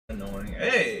Annoying.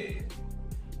 Hey,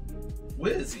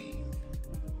 Wizzy.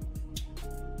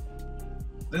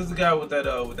 This is the guy with that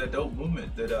dope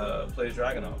movement that plays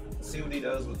Dragonov. Let's see what he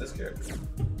does with this character.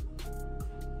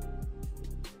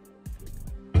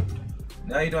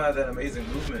 Now you don't have that amazing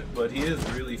movement, but he is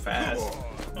really fast.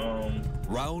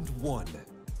 Round 1.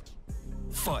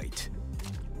 Fight.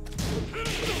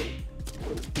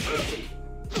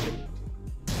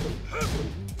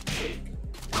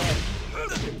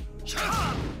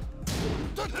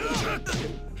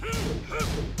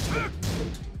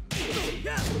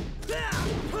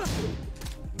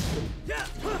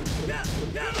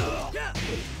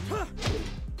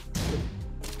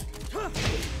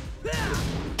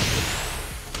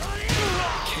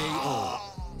 KO.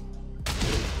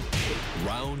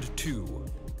 Round 2.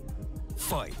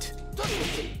 Fight.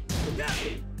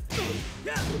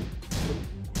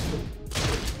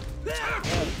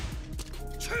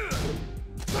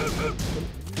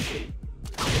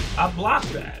 I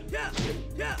blocked that.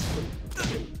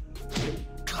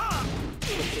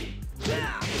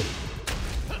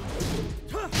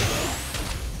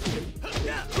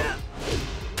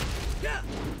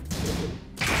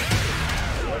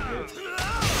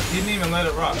 He didn't even let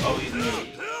it rock. Oh, he's new.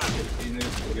 He's new to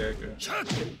the character.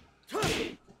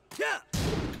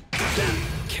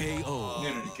 KO. New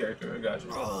to the character. I got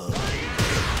you.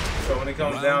 So when it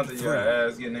comes down to your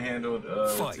ass getting handled,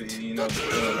 to, you know, the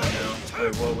feeling right now.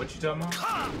 Wait, what you talking about?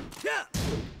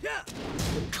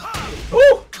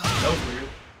 Woo! That was weird.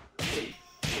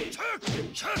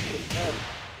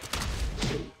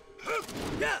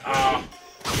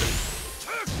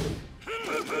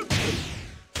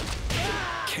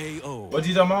 KO. What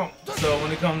you talking about? So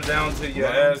when it comes down to your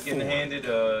ass getting handed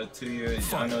to your,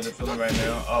 I know the feeling right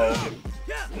now. Oh,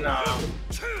 nah,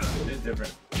 it's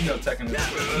different. You know, Tekken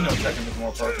is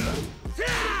more personal.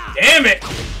 Damn it!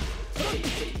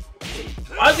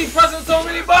 Why is he pressing so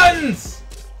many buttons?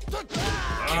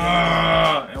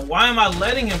 And why am I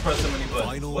letting him press so many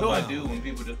buttons? What do I do when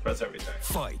people just press everything?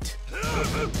 Fight.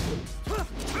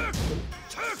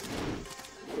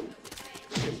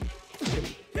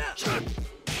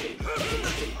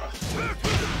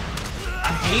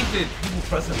 I hate that people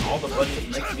pressing all the buttons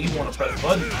makes me want to press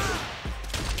buttons.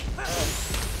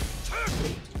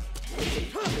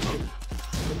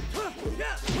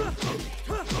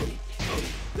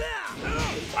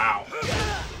 Wow.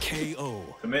 KO.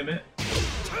 Commitment.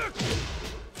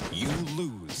 You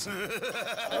lose.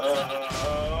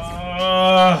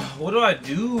 What do I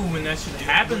do when that shit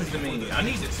happens to me? I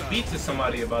need to speak to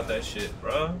somebody about that shit,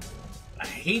 bro. I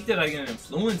hate that I get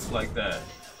influenced like that.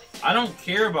 I don't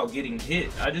care about getting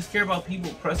hit. I just care about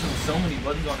people pressing so many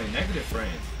buttons on a negative frame.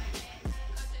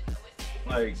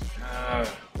 Like,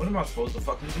 what am I supposed to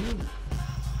fucking do?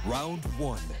 Round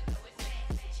 1.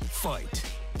 Fight.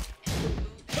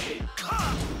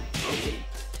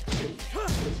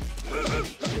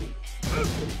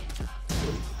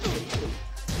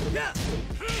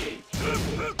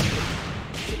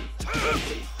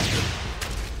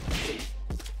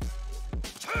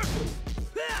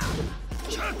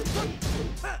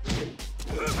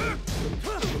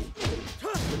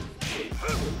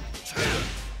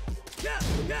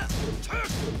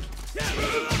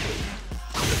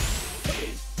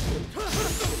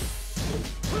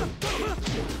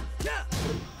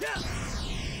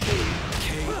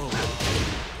 KO.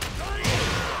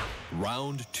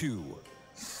 Round 2.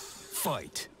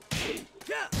 Fight.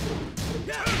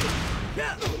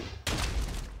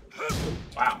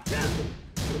 Wow.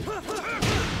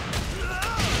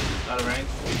 Out of range.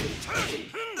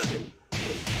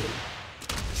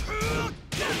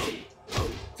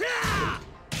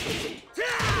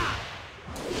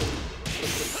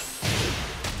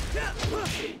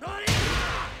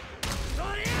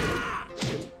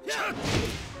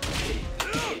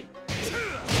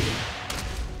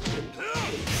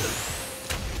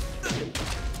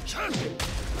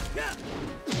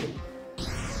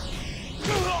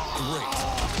 Great.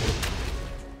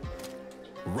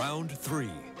 Round 3.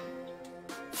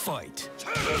 Fight.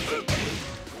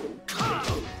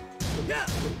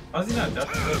 How's he not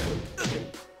ducking?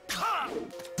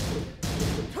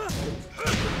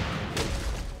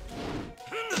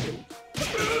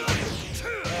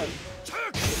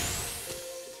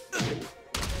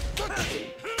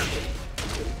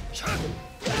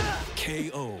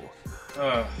 KO.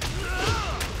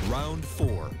 Round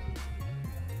 4.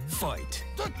 Fight.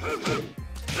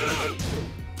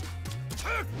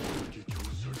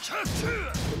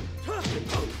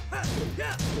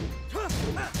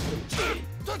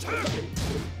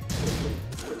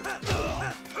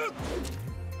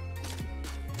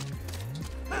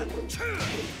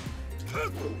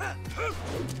 KO.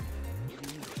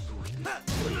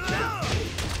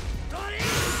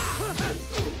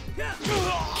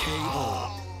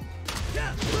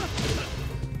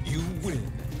 You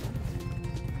win.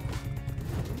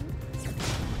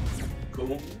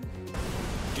 Cool.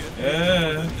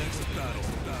 Yeah.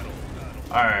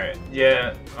 Alright,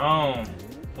 yeah.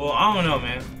 Well, I don't know,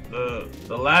 man.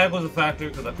 The lag was a factor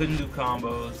because I couldn't do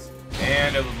combos,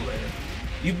 and it was late.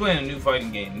 You playing a new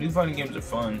fighting game. New fighting games are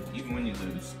fun, even when you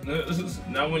lose.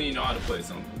 Not when you know how to play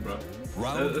something, bro.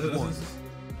 Round one.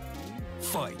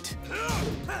 Fight.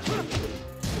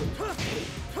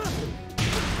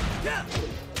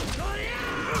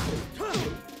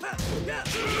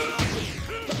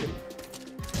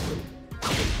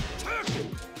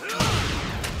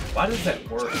 Why does that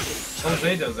work?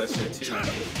 Jose does that shit too.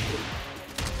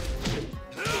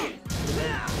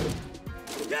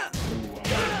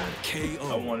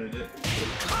 KO. I wanted it.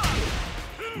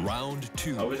 Round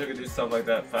two. I wish I could do stuff like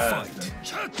that fast.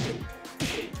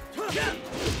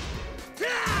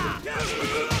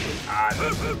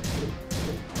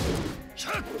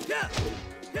 KO.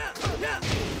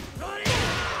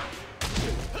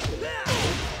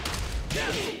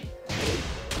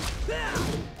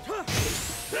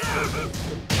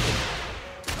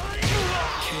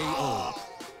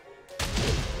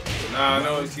 Nah,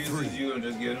 no excuses. You gonna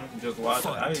just get him. Just watch it.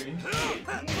 I hear you.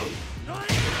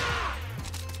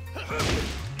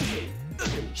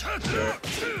 Sure.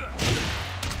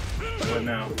 What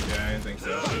now? Yeah, I didn't think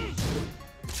so.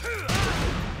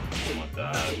 Oh my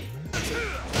god.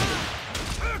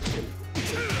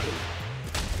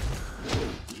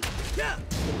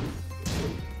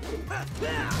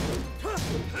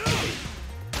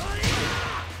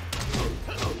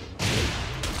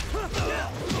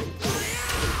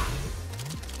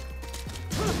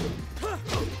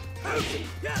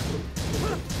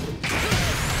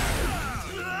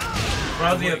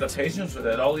 Probably have the patience for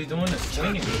that. All he's doing is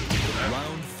swinging.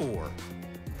 Round four.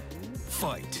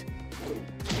 Fight.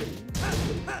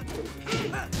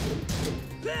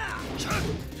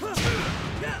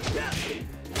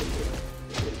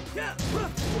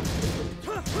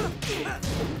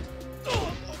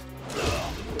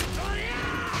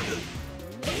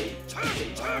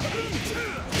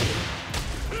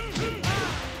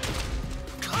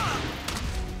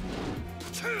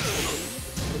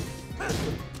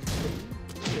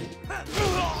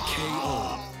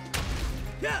 KO.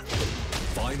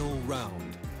 Final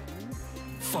round.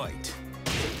 Fight.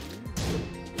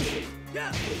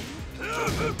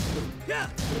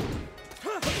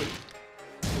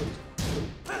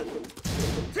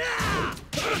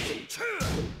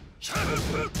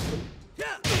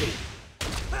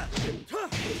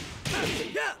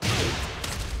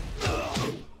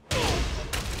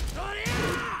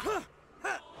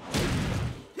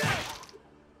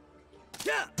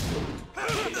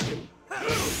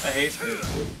 I hate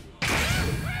this.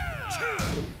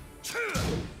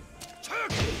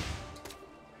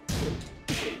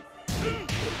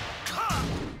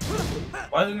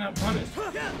 Why didn't that punish?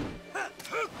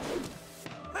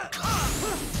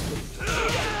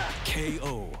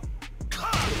 KO.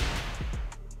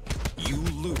 You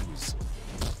lose.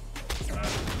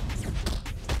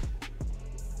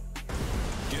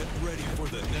 Get ready for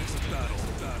the next battle.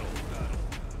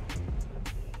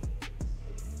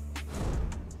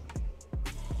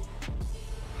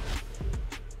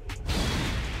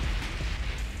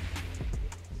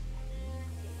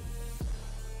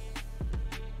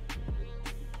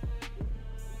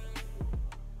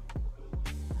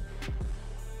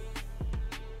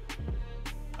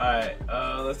 Alright,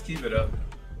 let's keep it up.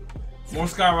 More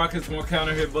skyrockets, more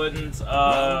counter hit buttons,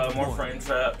 more frame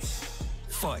traps.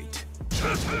 Fight.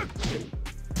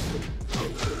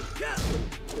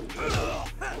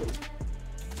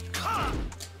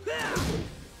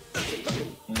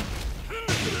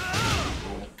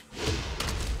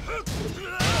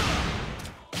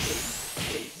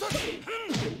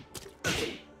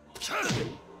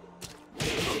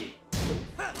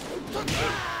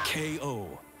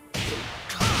 KO.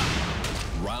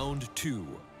 Round two.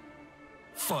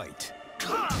 Fight.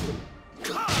 God.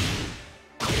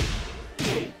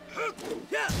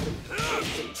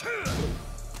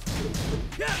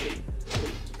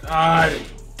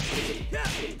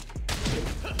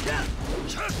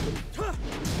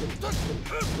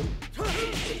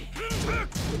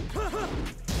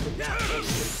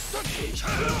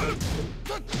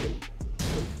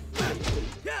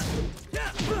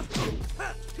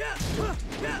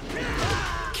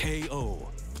 KO.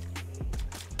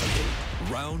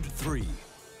 Round three.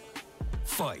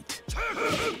 Fight.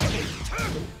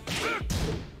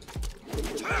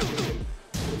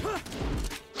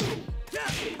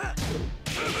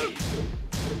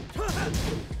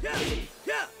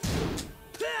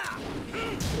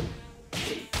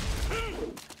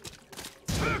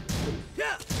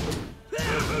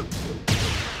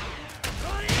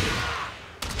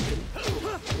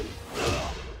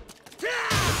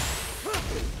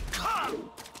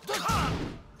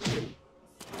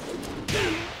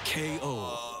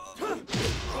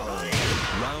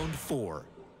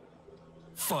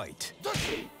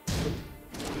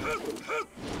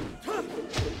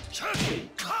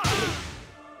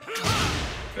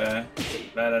 Okay.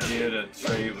 Bad idea to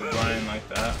trade with Bryan like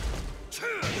that.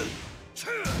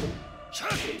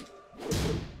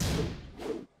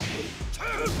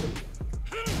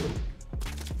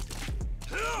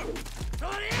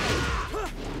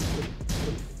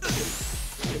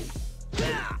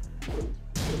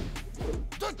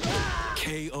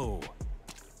 KO.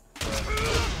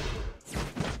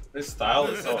 This style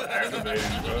is so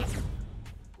aggravating, bro.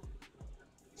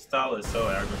 Style is so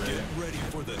aggravating. Get ready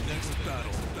for the next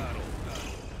battle.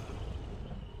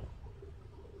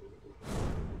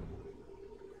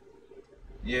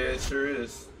 Yeah, it sure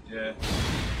is. Yeah.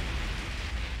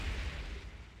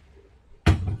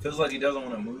 Feels like he doesn't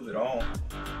want to move at all.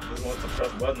 He just wants to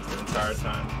press buttons the entire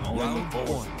time. Only move Round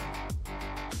forward. 1.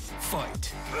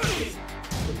 Fight.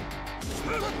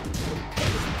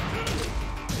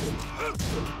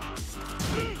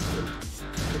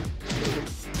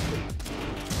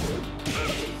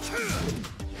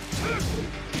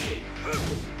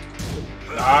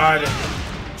 God.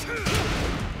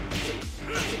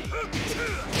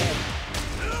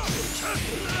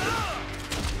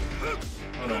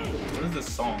 Hold on. What is this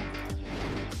song?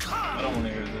 I don't want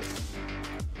to hear this.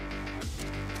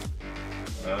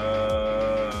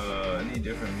 I need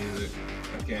different music.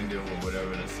 I can't deal with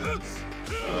whatever this is.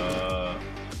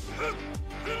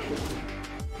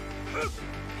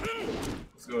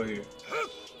 Let's go here.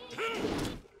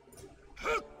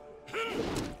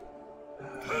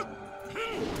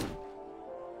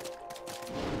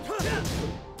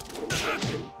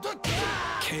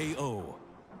 KO.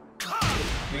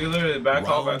 You literally back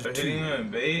off after hitting him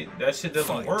and bait. That shit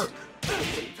doesn't work.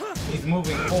 He's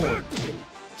moving forward.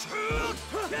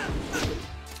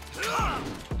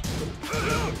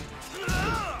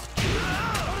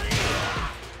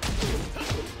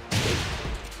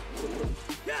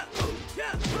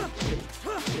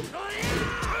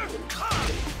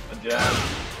 A jab.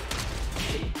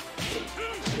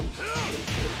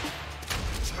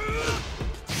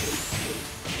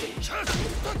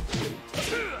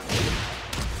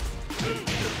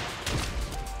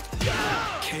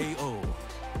 KO.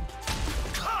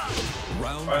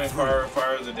 Round Fighting 3.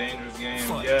 fire is a dangerous game.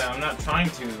 Fight. Yeah, I'm not trying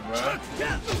to, bro.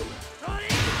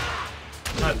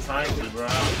 I'm not trying to, bro. I'm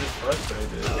just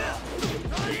frustrated.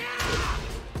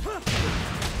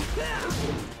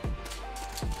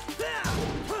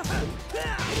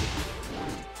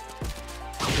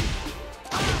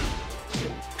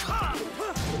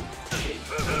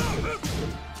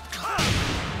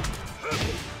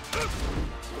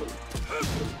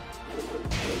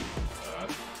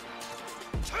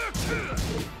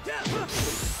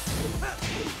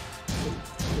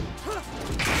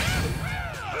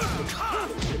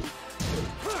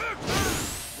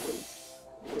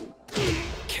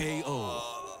 KO.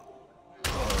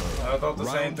 I thought the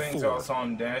same Round thing 4. till I saw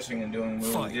him dashing and doing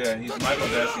moves. Fight. Yeah, he's Michael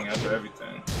dashing after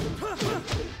everything.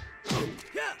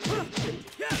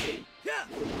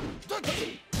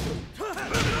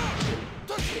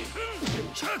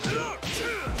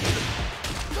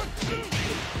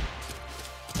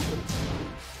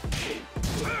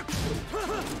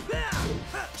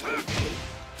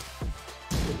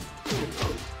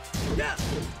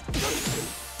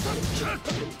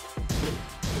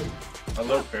 I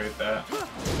low parried that.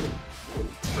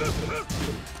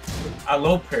 I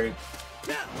low parried.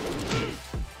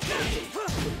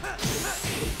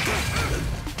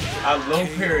 I low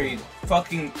parried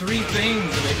fucking 3 things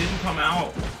and they didn't come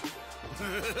out. Oh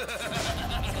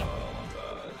my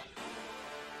god.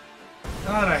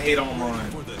 God, I hate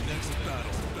online. For the next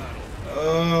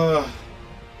battle.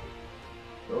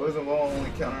 So isn't well only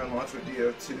counter and launch with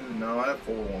DF2? No, I have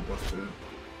 4/1+2.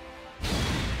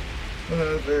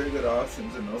 Very good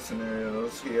options in those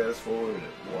scenarios. He has forward.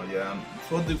 Well, yeah, I'm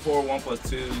supposed to do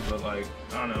 4/1+2, but like,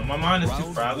 I don't know. My mind is too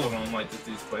Round frazzled 1. on like just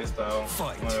these playstyle,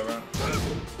 Fight. whatever.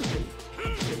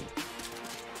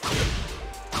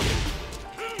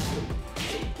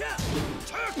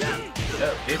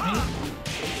 Yeah, hit me.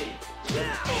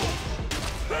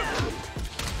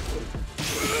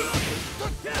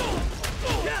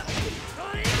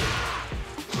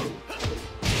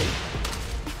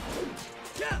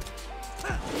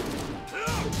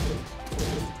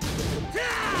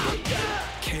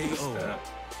 KO.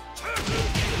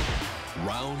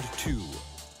 Round 2.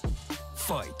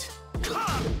 Fight.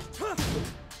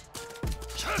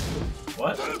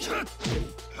 What?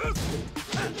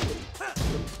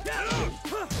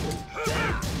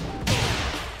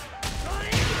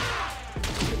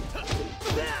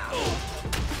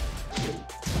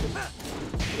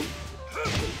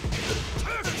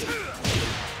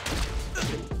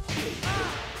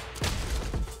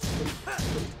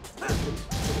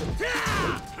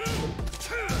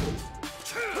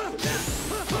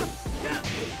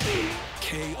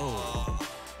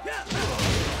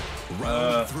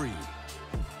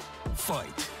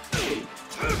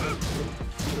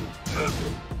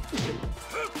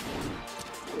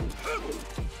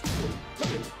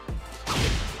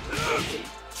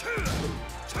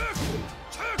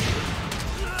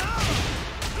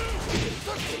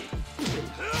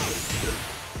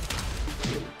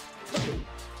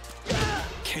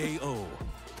 KO.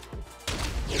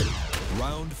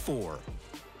 Round 4.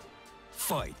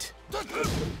 Fight.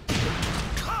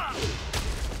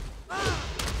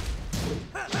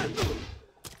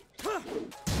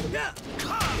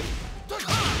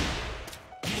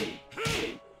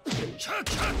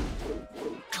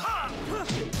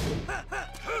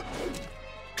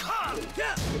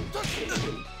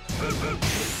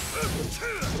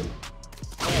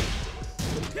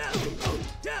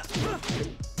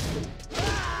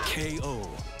 KO.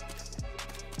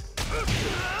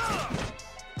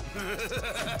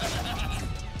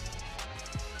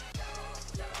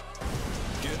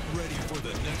 Get ready for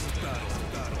the next battle.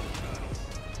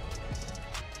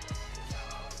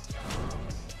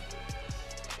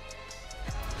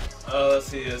 Let's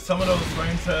see. Some of those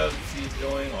frame tabs he's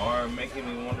doing are making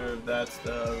me wonder if that's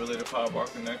the related power bar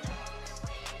connection.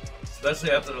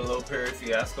 Especially after the low parry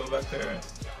fiasco back there.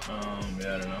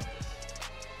 Yeah, I don't know.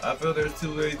 I feel there's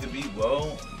two ways to beat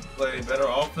well. Play better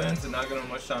offense and not give him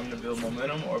much time to build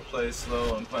momentum, or play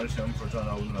slow and punish him for trying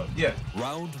to open up. Yeah.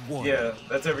 Round 1. Yeah,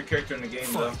 that's every character in the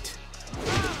game though.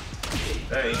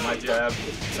 That ain't my jab.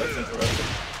 That's interesting.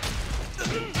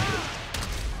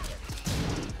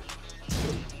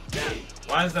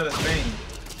 Why is that a thing?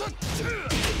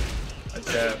 A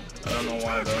jab. I don't know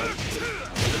why though.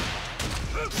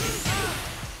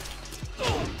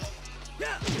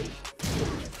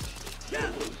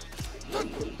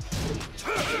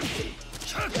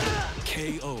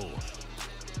 KO.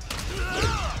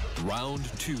 Round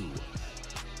 2.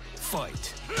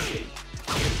 Fight.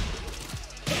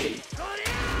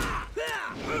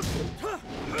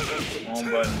 Wrong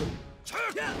button.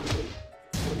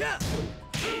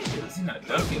 He's not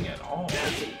ducking at all.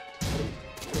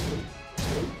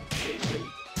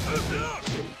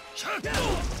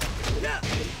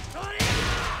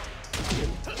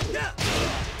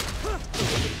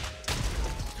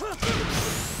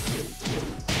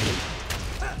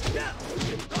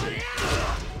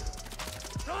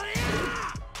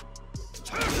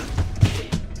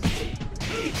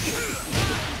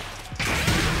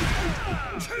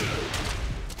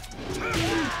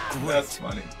 That's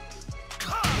funny.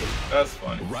 That's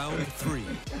funny. Round 3.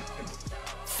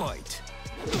 Fight.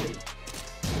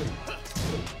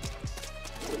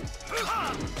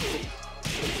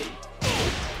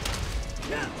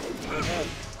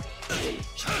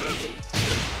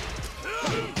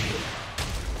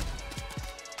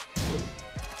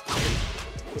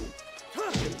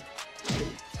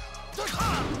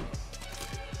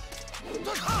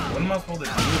 What am I supposed to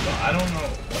do? I don't know.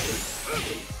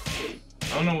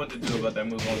 I don't know what to do about that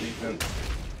move on defense.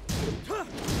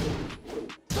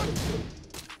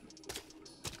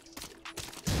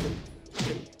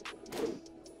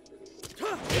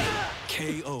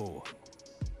 KO.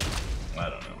 I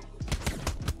don't know.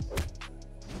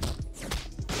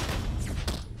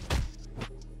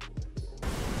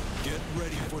 Get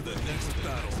ready for the next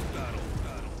battle.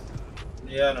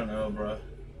 Yeah, I don't know, bro.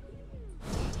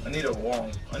 I need a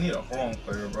Hwoarang. I need a Hwoarang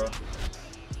player, bro.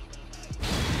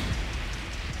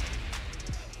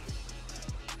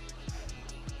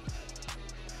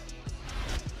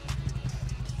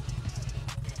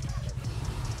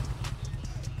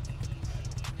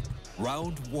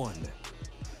 Round 1.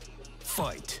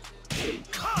 Fight.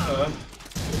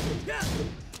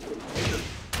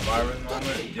 Virus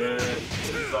moment, yeah,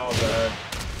 it's all bad.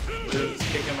 Wiz is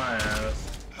kicking my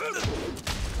ass.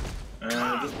 And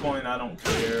at this point, I don't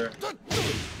care.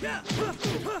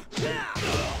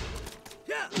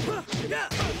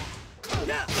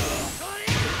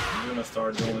 I'm gonna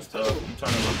start doing stuff. I'm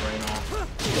turning my brain off.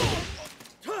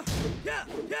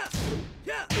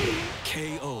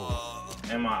 KO.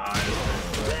 And my eyes.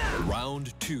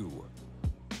 Round 2.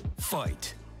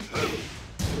 Fight.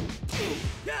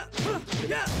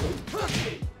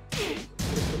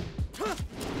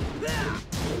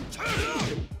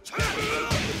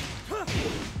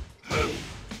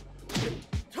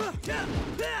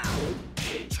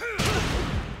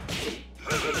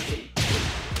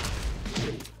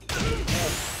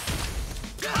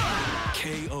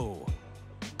 KO.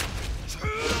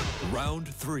 Round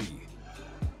 3.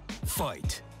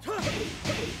 Fight.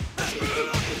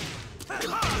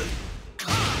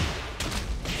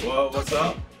 Well, what's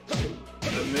up?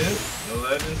 The Myth, the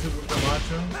Legend, Super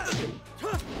Camacho.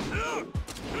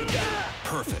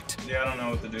 Perfect. Yeah, I don't know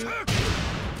what to do.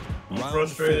 I'm Round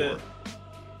frustrated 4.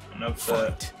 and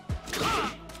upset.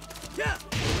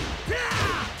 Fight.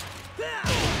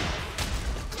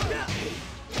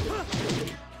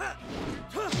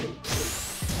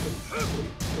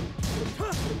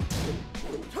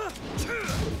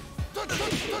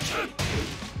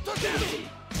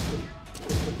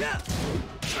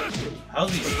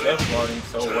 How's he step guarding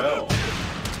so well?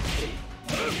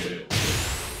 Okay.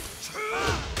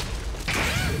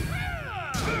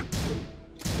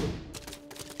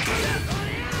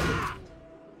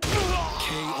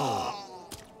 KO.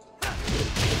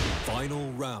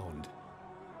 Final round.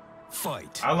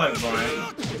 Fight. I like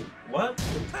Bryan. What?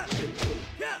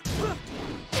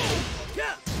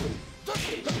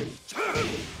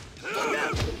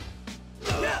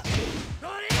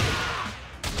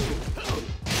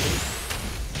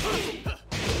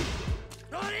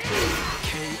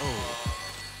 KO.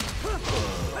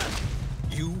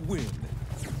 You win.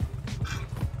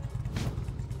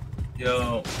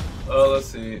 Yo, let's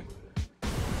see.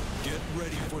 Get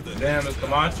ready for the Damn, it's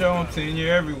Camacho. I'm seeing you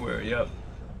everywhere. Yep.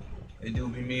 It do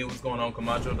be me. What's going on,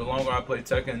 Camacho? The longer I play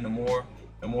Tekken, the more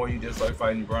you dislike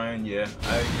fighting Bryan. Yeah,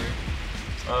 I agree.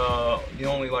 You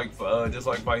only like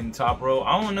dislike fighting top row.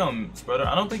 I don't know, Spreader.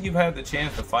 I don't think you've had the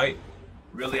chance to fight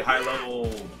really high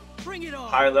level Round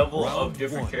of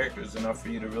different one. characters enough for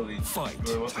you to really Fight.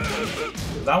 what's going on.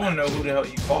 'Cause I want to know who the hell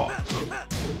you fought.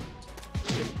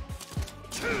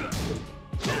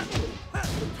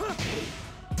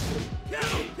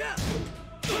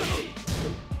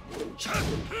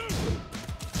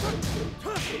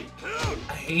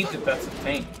 I hate that that's a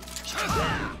thing.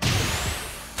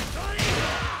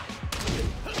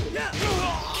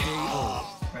 KO.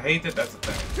 I hate that that's a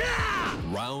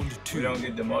thing. Round We two. don't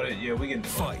get demoted. Yeah, we get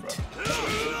demoted, Fight. bro.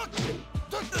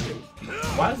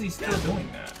 Why is he still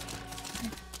doing that?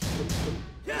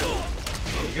 I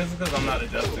guess it's because I'm not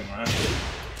adjusting, right?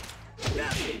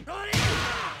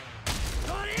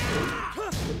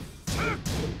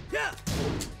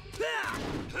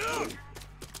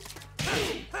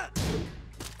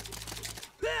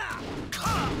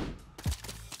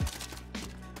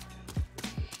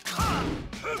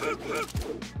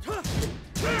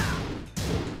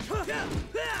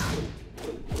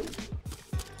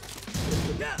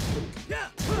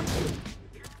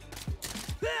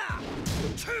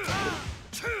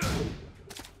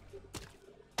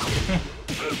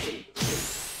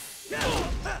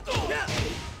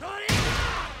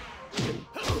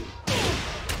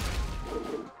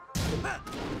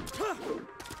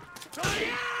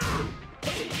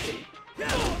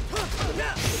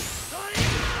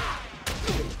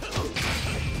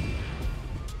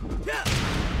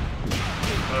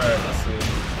 Alright, let's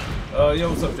see. Yo,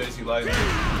 what's up, JC Light?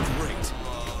 Great.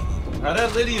 How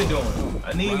that Lydia doing?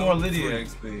 I need more Lydia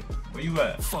XP. Where you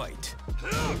at? Fight.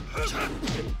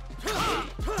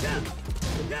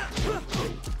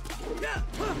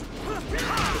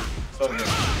 So good.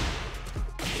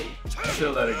 I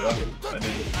still let it go. I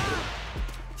didn't.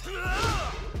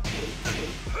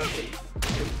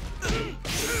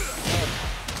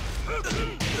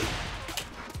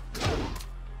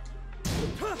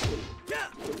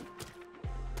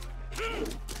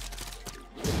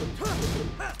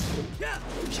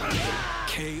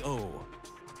 KO.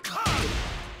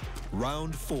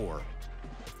 Round four.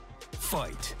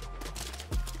 Fight.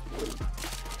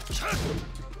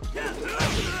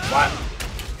 What?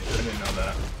 I didn't know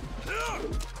that.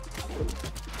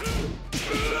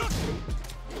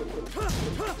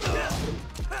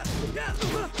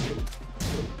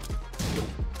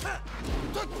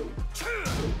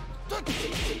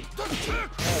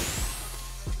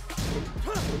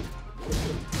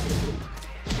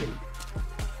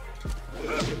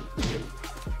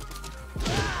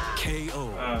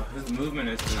 KO. His movement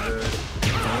is too good.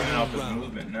 I'm moving off his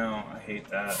movement now. I hate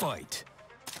that. Fight.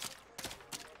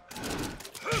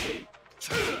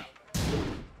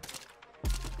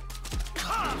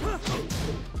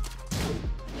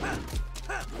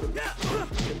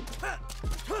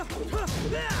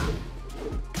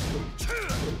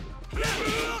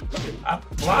 I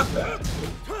blocked that.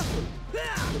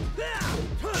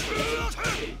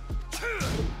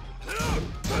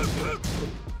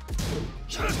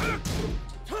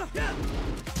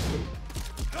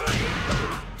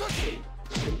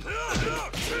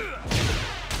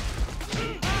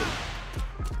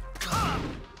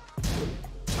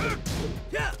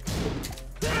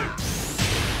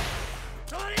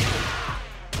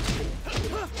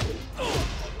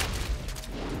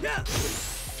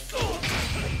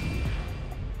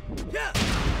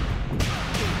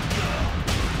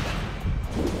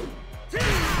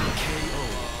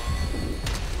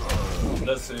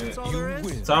 Let's see. You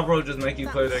win. Top row just make you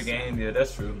play their game. Yeah,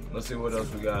 that's true. Let's see what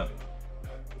else we got.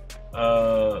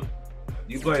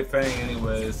 You play Fang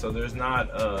anyway, so there's not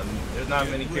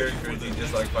many characters you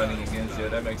just like fighting against. Yeah,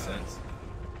 that makes sense.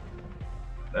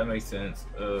 That makes sense.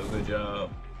 Good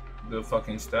job. Good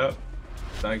fucking step.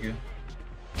 Thank you.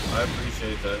 I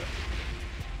appreciate that.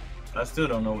 I still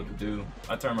don't know what to do.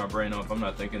 I turn my brain off. I'm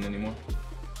not thinking anymore.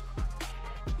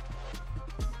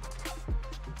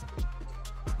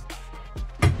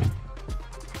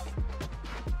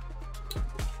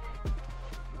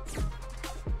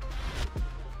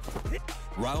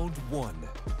 Round 1.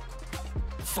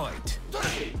 Fight.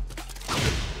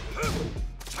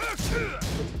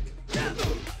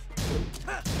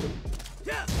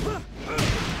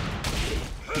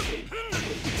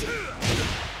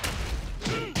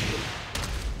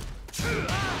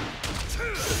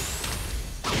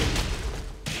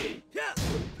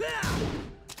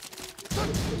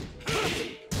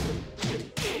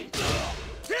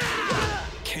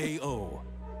 KO.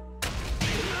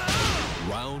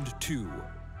 Round 2.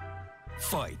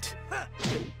 Fight.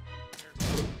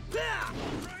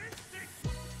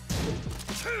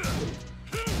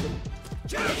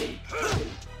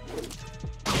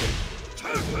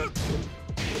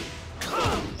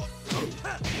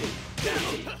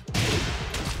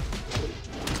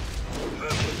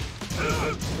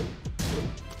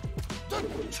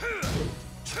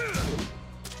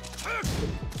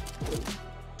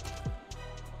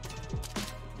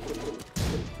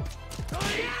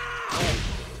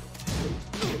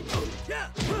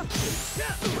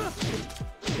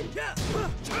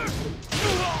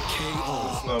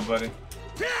 KO. Slow, buddy.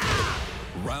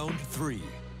 Round 3.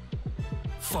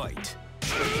 Fight.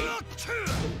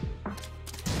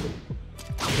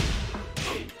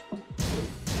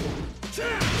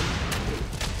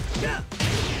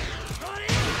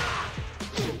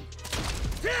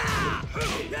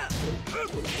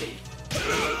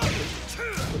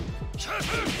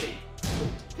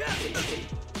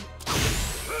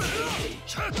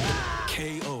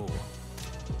 KO.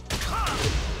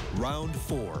 Round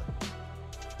 4.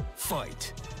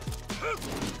 Fight.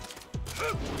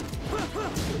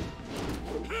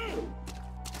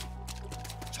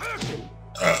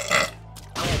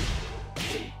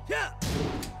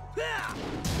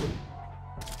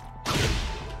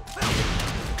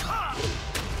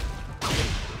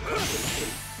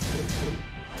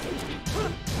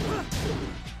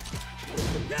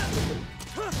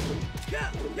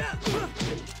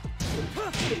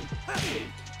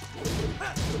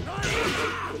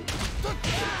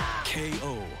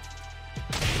 KO.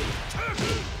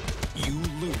 You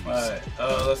lose. Alright,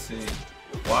 let's see.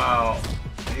 Wow.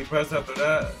 Did he press after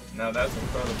that? Now that's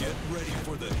incredible. Get ready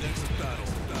for the next battle.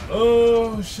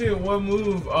 Oh shit, what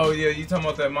move? Oh yeah, you talking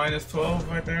about that minus 12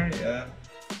 right there? Yeah.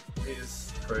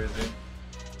 He's crazy.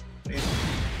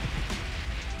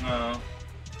 No.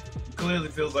 He clearly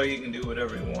feels like he can do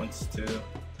whatever he wants to.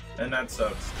 And that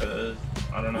sucks, cause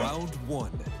I don't know. Round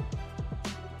 1.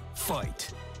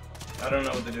 Fight. I don't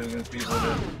know what to do against people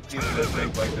that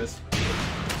think like this.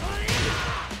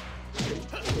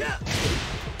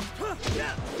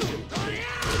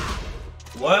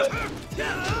 What?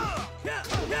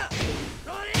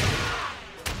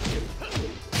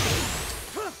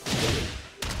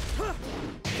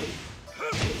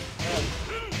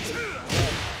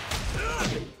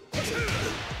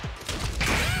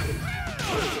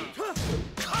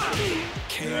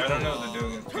 Yeah, I don't know what to do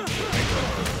against people that think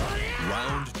like this.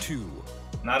 Round 2.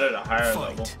 Not at a higher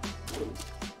Fight. level.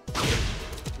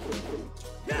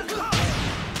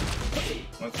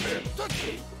 That's fair.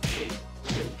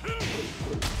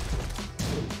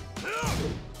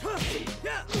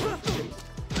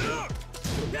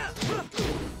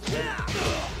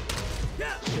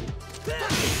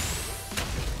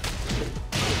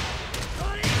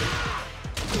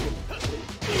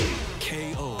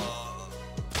 KO.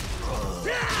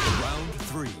 Round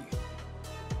 3.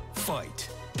 Fight.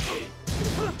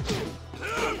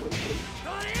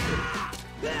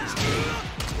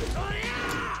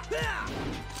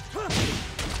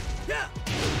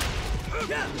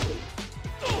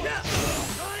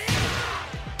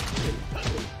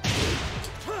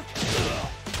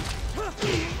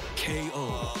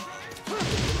 KO.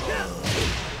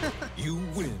 You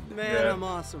win. Man, Yeah. I'm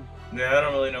awesome. Yeah, I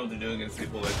don't really know what to do against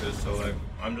people like this, so like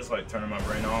I'm just like turning my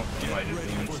brain off and like just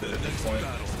being shit at this point.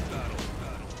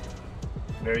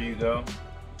 There you go.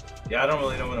 Yeah, I don't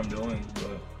really know what I'm doing,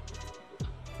 but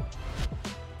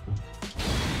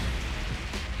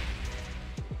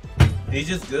he's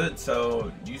just good,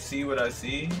 so you see what I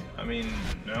see? I mean,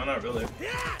 no, not really.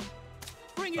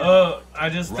 I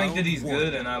just think that he's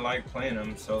good and I like playing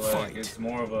him, so like it's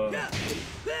more of a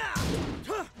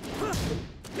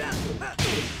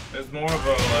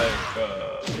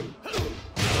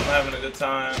I'm having a good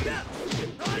time.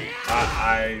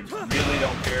 I really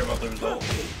don't care about the results.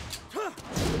 I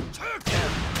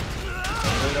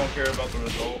really don't care about the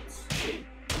results.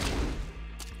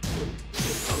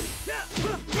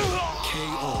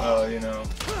 you know.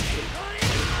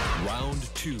 Round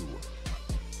 2.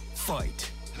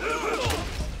 Fight.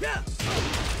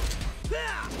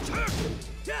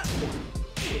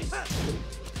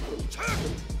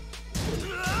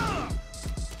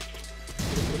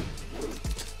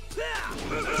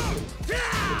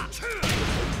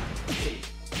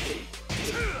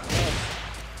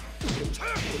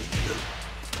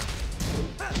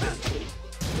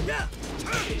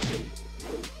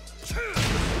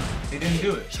 He didn't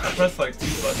do it. I pressed like 2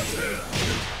 buttons there.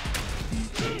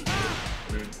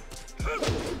 Weird.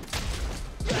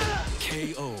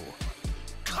 KO.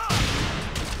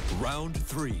 Round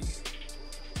 3.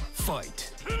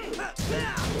 Fight.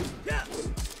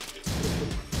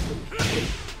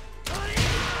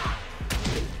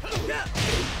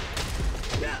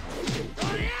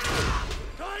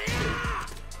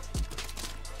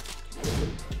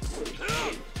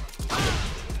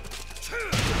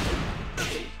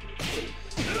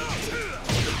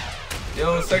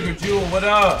 Yo, Sacred Jewel, what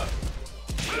up?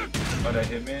 Oh, that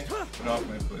hit me? Get off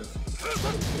me, please.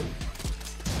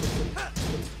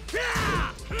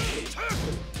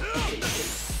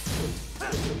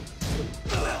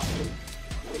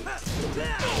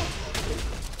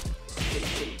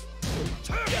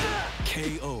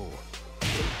 KO.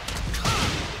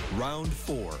 Round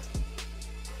 4.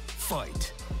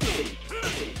 Fight.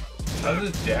 I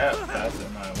was just jab faster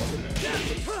than mine, wasn't it?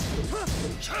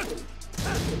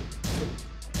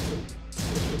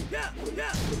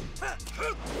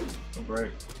 No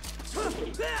break. I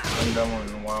haven't done one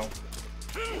in a while.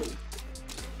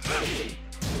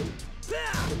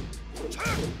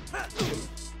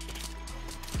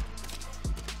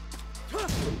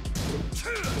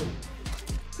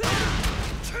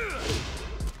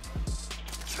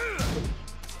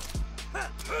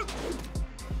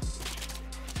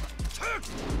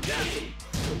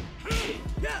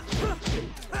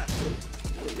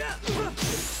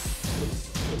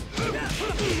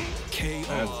 KO.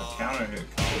 That's a counter hit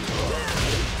combo.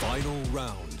 Final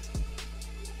round.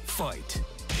 Fight.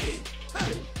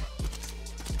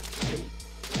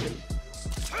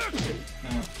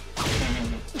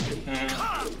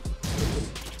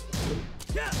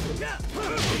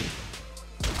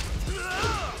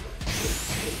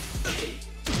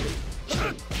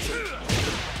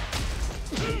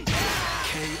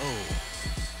 KO.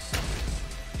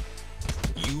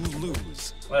 You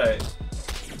lose. Wait.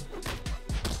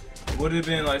 Would it have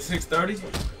been like 6:30?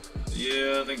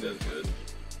 Yeah, I think that's good.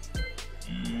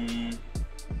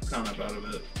 Kind of out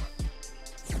of it.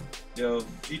 Yo,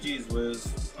 GG's Wiz.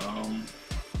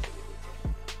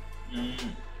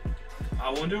 I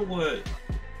wonder what.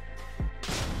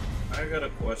 I got a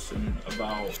question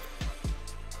about.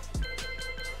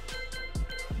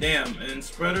 Damn, and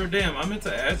Spreader, damn, I meant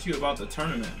to ask you about the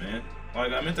tournament, man.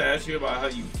 Like, I meant to ask you about how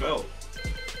you felt.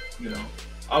 You know,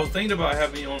 I was thinking about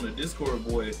having you on the Discord,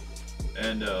 boy,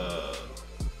 and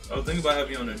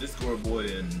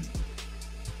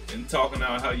and talking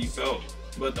out how you felt.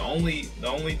 But the only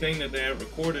thing that they have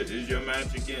recorded is your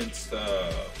match against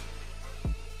the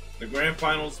grand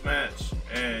finals match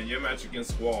and your match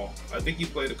against Squall. I think you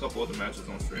played a couple other matches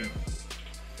on stream,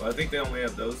 but I think they only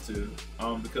have those two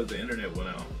because the internet went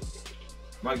out.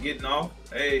 Am I getting off?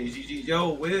 Hey, GG,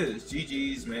 yo, Wiz,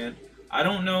 GG's, man. I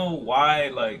don't know why,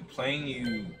 like, playing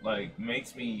you, like,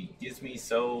 gets me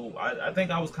so, I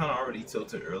think I was kind of already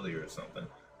tilted earlier or something.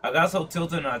 I got so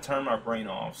tilted and I turned my brain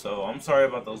off, so I'm sorry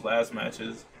about those last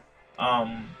matches.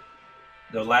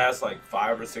 The last, like,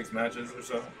 5 or 6 matches or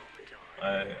so.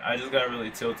 I just got really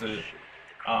tilted.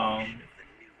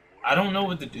 I don't know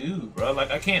what to do, bro. Like,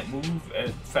 I can't move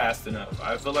fast enough.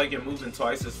 I feel like you're moving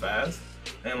twice as fast,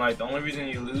 and, like, the only reason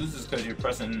you lose is because you're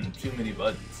pressing too many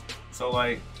buttons. So,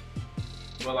 like,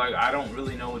 but, like, I don't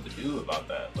really know what to do about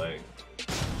that. Like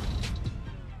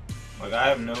I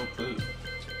have no clue.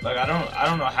 Like, I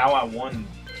don't know how I won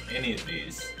any of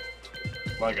these,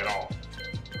 like, at all.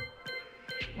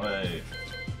 Like,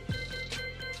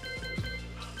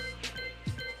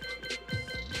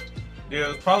 yeah, it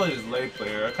was probably his lay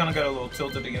player. I kind of got a little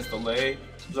tilted against the lay. It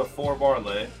was a 4-bar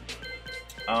lay.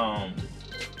 I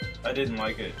didn't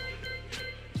like it.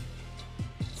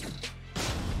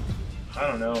 I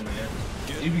don't know, man.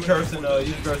 You be cursing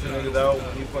niggas out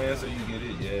when you playing, so you get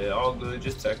it. Yeah, all good,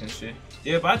 just tech and shit.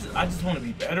 Yeah, but I just want to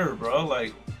be better, bro.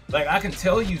 Like I can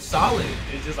tell you solid.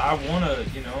 It's just I wanna,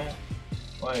 you know,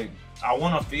 like I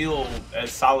wanna feel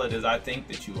as solid as I think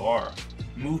that you are,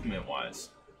 movement wise.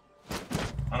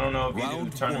 I don't know if you do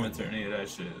tournaments or any of that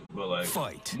shit, but like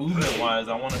movement wise,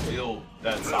 I want to feel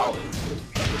that solid.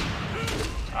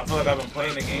 I feel like I've been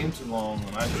playing the game too long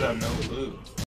and I just have no clue.